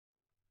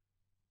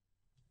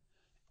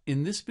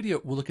In this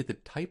video, we'll look at the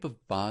type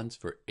of bonds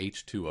for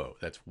H2O,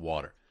 that's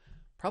water.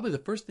 Probably the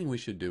first thing we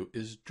should do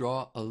is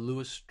draw a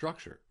Lewis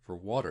structure for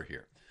water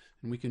here.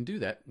 And we can do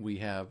that. We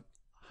have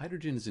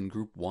hydrogen is in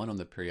group 1 on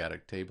the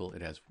periodic table.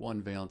 It has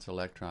 1 valence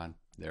electron.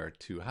 There are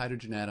 2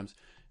 hydrogen atoms.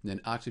 And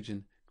then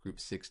oxygen, group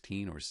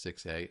 16 or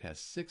 6A, it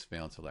has 6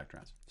 valence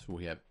electrons. So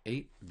we have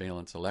 8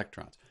 valence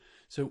electrons.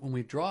 So when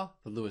we draw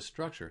the Lewis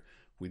structure,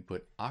 we'd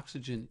put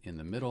oxygen in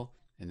the middle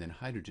and then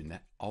hydrogen.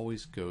 That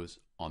always goes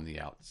on the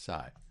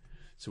outside.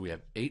 So we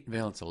have 8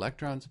 valence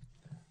electrons,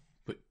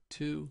 put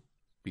 2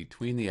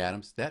 between the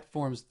atoms. That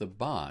forms the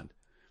bond,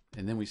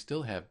 and then we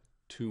still have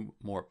 2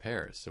 more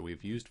pairs. So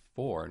we've used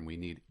 4 and we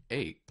need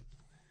 8.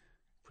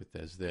 Put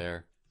those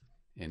there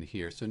and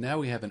here. So now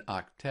we have an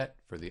octet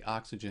for the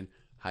oxygen.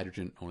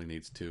 Hydrogen only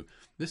needs 2.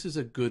 This is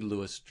a good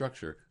Lewis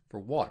structure for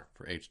water,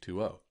 for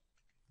H2O.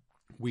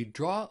 We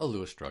draw a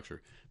Lewis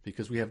structure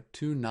because we have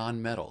 2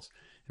 nonmetals.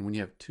 And when you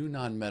have 2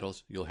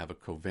 nonmetals, you'll have a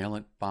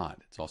covalent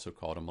bond. It's also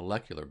called a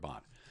molecular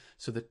bond.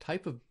 So the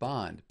type of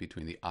bond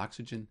between the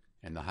oxygen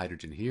and the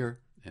hydrogen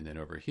here and then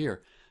over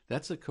here,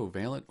 that's a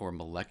covalent or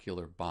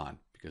molecular bond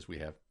because we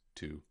have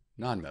 2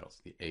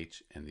 nonmetals, the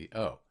H and the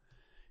O.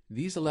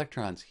 These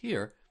electrons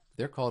here,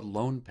 they're called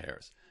lone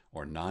pairs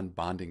or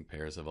non-bonding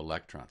pairs of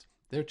electrons.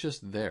 They're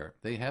just there.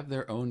 They have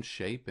their own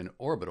shape and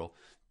orbital,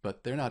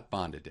 but they're not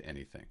bonded to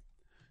anything.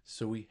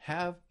 So we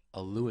have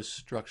a Lewis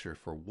structure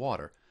for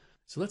water.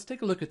 So let's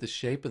take a look at the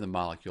shape of the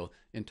molecule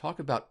and talk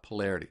about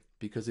polarity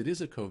because it is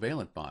a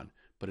covalent bond,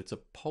 but it's a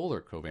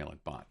polar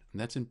covalent bond, and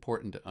that's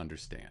important to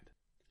understand.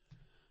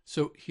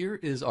 So here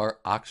is our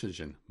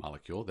oxygen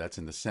molecule, that's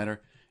in the center,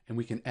 and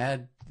we can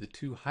add the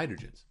 2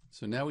 hydrogens.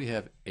 So now we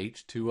have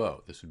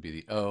H2O. This would be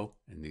the O,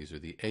 and these are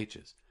the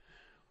H's.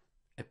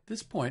 At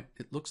this point,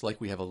 it looks like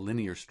we have a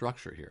linear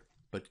structure here,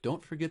 but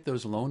don't forget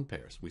those lone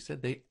pairs. We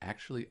said they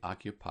actually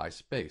occupy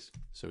space.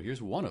 So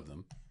here's one of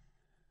them.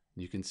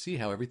 You can see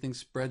how everything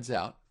spreads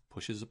out,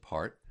 pushes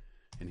apart,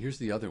 and here's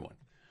the other one.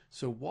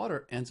 So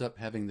water ends up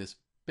having this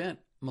bent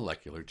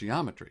molecular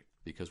geometry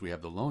because we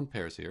have the lone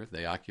pairs here.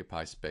 They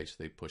occupy space,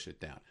 they push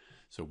it down.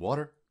 So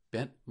water,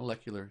 bent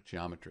molecular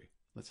geometry.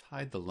 Let's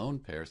hide the lone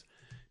pairs.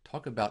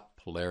 Talk about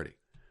polarity.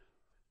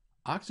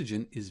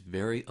 Oxygen is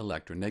very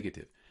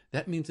electronegative.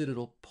 That means that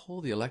it'll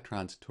pull the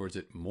electrons towards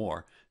it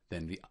more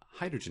than the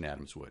hydrogen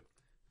atoms would.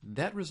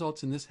 That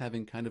results in this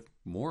having kind of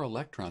more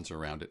electrons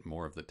around it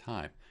more of the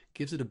time.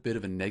 Gives it a bit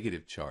of a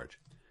negative charge.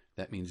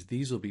 That means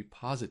these will be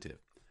positive.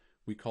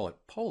 We call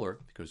it polar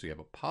because we have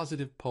a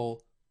positive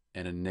pole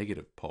and a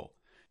negative pole.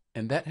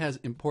 And that has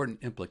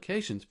important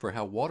implications for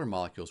how water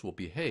molecules will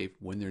behave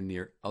when they're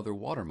near other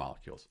water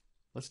molecules.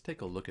 Let's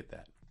take a look at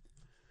that.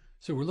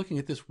 So we're looking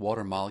at this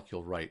water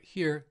molecule right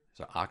here.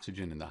 There's our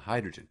oxygen and the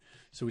hydrogen.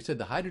 So we said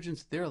the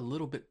hydrogens, they're a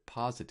little bit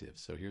positive.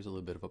 So here's a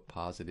little bit of a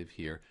positive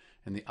here.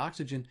 And the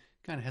oxygen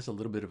kind of has a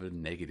little bit of a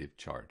negative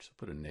charge. So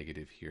put a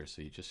negative here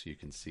so you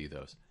can see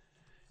those.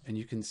 And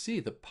you can see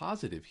the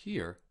positive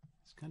here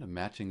is kind of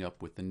matching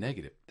up with the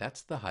negative.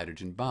 That's the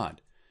hydrogen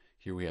bond.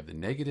 Here we have the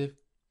negative.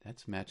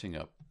 That's matching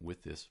up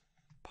with this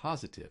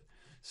positive.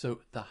 So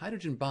the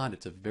hydrogen bond,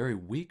 it's a very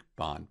weak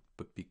bond,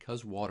 but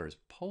because water is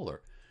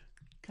polar,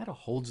 it kind of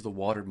holds the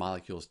water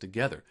molecules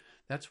together.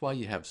 That's why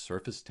you have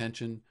surface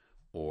tension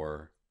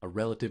or a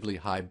relatively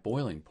high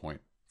boiling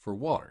point for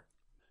water.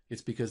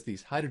 It's because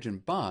these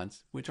hydrogen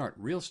bonds, which aren't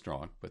real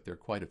strong, but there are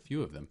quite a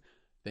few of them,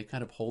 they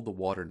kind of hold the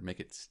water and make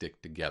it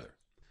stick together.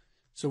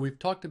 So we've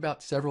talked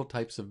about several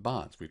types of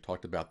bonds. We've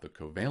talked about the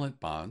covalent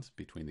bonds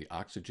between the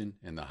oxygen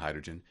and the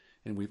hydrogen,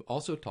 and we've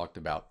also talked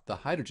about the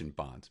hydrogen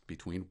bonds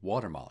between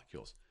water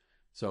molecules.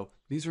 So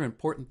these are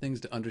important things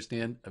to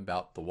understand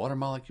about the water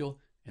molecule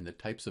and the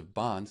types of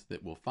bonds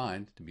that we'll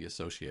find to be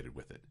associated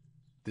with it.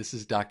 This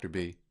is Dr.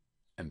 B,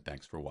 and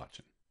thanks for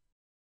watching.